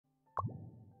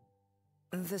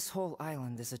This whole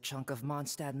island is a chunk of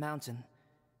Mondstadt Mountain.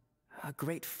 A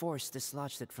great force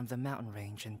dislodged it from the mountain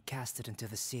range and cast it into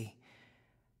the sea.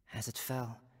 As it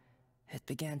fell, it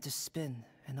began to spin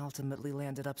and ultimately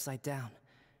landed upside down,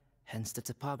 hence the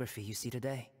topography you see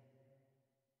today.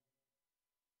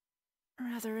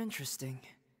 Rather interesting.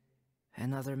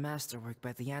 Another masterwork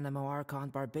by the Animo Archon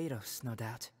Barbados, no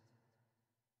doubt.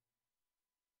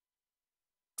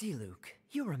 Diluc,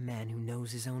 you're a man who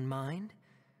knows his own mind.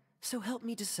 So help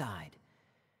me decide.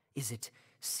 Is it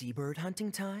seabird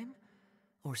hunting time?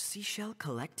 Or seashell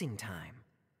collecting time?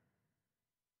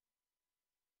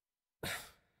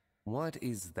 What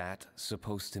is that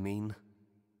supposed to mean?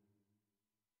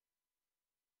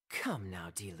 Come now,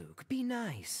 Diluc, be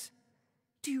nice.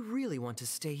 Do you really want to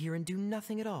stay here and do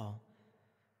nothing at all?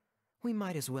 We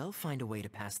might as well find a way to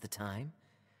pass the time.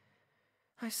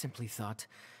 I simply thought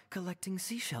collecting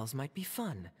seashells might be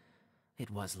fun. It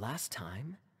was last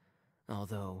time,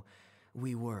 although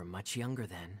we were much younger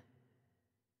then.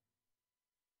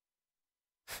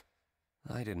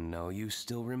 I didn't know you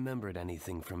still remembered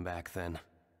anything from back then.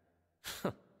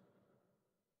 The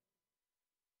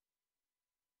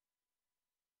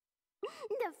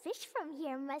fish from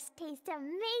here must taste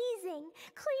amazing.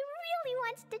 Klee really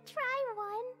wants to try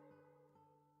one.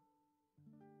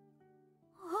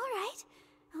 Alright,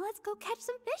 let's go catch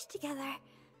some fish together.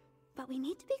 But we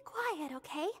need to be quiet,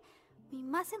 okay? We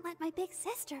mustn't let my big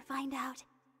sister find out.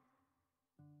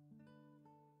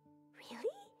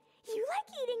 Really? You like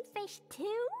eating fish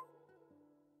too?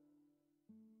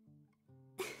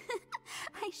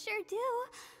 I sure do,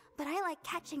 but I like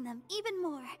catching them even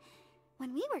more.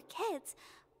 When we were kids,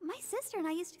 my sister and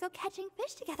I used to go catching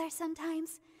fish together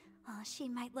sometimes. Oh, she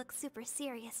might look super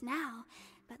serious now,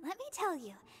 but let me tell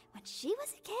you, when she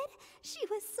was a kid, she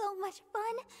was so much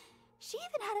fun. She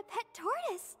even had a pet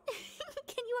tortoise.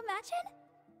 Can you imagine?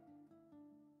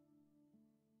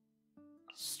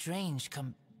 Strange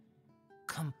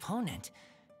component.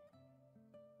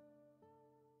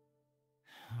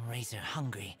 Razor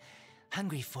hungry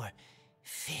for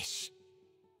fish.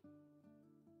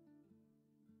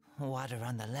 Water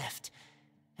on the left,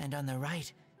 and on the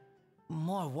right,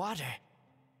 more water.